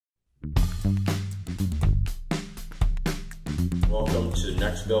Welcome to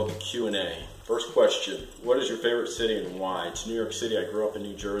Nexbelt Q&A. First question, what is your favorite city and why? It's New York City. I grew up in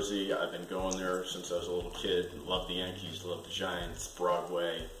New Jersey. I've been going there since I was a little kid. Love the Yankees, love the Giants,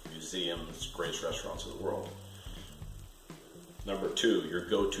 Broadway, museums, greatest restaurants in the world. Number two, your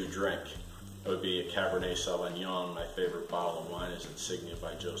go-to drink. It would be a Cabernet Sauvignon. My favorite bottle of wine is Insignia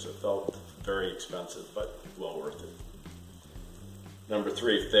by Joseph Felt. Very expensive, but well worth it. Number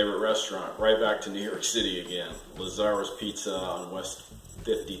three, favorite restaurant. Right back to New York City again. Lazzaro's Pizza on West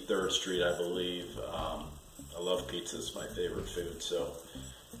 53rd Street, I believe. I love pizza. It's my favorite food, so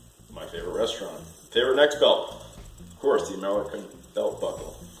my favorite restaurant. Favorite Nexbelt. Of course, the American belt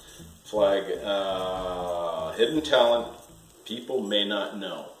buckle. Flag. Hidden talent people may not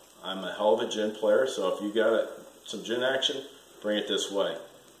know. I'm a hell of a gin player, so if you got some gin action, bring it this way.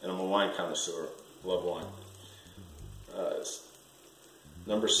 And I'm a wine connoisseur. Love wine.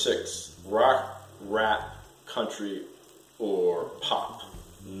 Number six, rock, rap, country, or pop.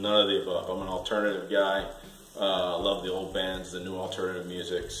 None of the above. I'm an alternative guy. Love the old bands, the new alternative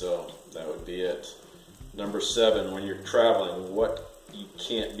music, so that would be it. Number seven, when you're traveling, what you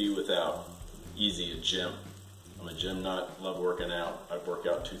can't be without. Easy, a gym. I'm a gym nut, love working out. I'd work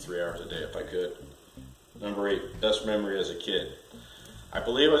out 2-3 hours a day if I could. Number eight, best memory as a kid. I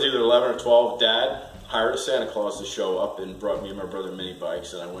believe I was either 11 or 12. Dad hired a Santa Claus to show up and brought me and my brother mini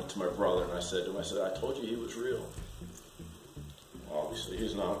bikes, and I went to my brother and I said to him, I told you he was real. Obviously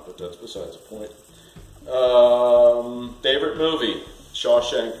he's not, but that's besides the point. Favorite movie?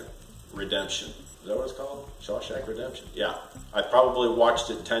 Shawshank Redemption. Is that what it's called? Shawshank Redemption? Yeah. I probably watched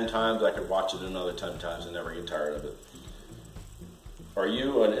it 10 times. I could watch it another 10 times and never get tired of it. Are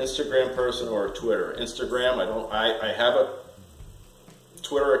you an Instagram person or a Twitter? Instagram, I have a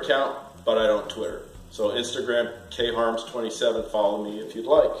Twitter account, but I don't Twitter. So Instagram, kharms27, follow me if you'd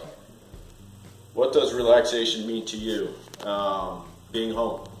like. What does relaxation mean to you? Being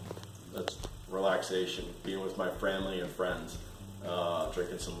home. That's relaxation. Being with my family and friends.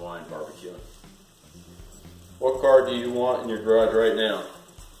 Drinking some wine, barbecuing. What car do you want in your garage right now?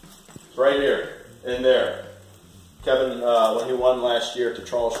 It's right here, in there. Kevin, when he won last year at the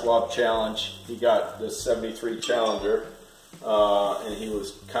Charles Schwab Challenge, he got this 73 Challenger. And he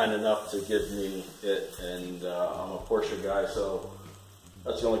was kind enough to give me it, and I'm a Porsche guy, so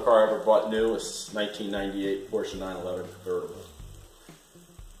that's the only car I ever bought new. It's 1998 Porsche 911 convertible.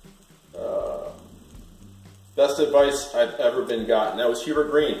 Best advice I've ever been gotten. That was Hubert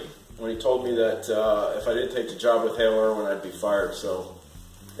Green, when he told me that if I didn't take the job with Hale Irwin, I'd be fired. So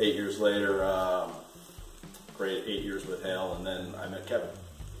 8 years later, great 8 years with Hale, and then I met Kevin.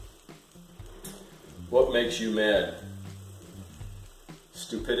 What makes you mad?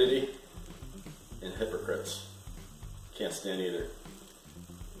 Stupidity and hypocrites. Can't stand either.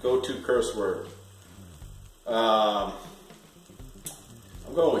 Go-to curse word. I'm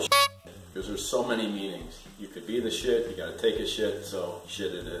going with shit, because there's so many meanings. You could be the shit, you gotta take a shit, so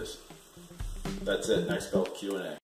shit it is. That's it, Nexbelt Q&A.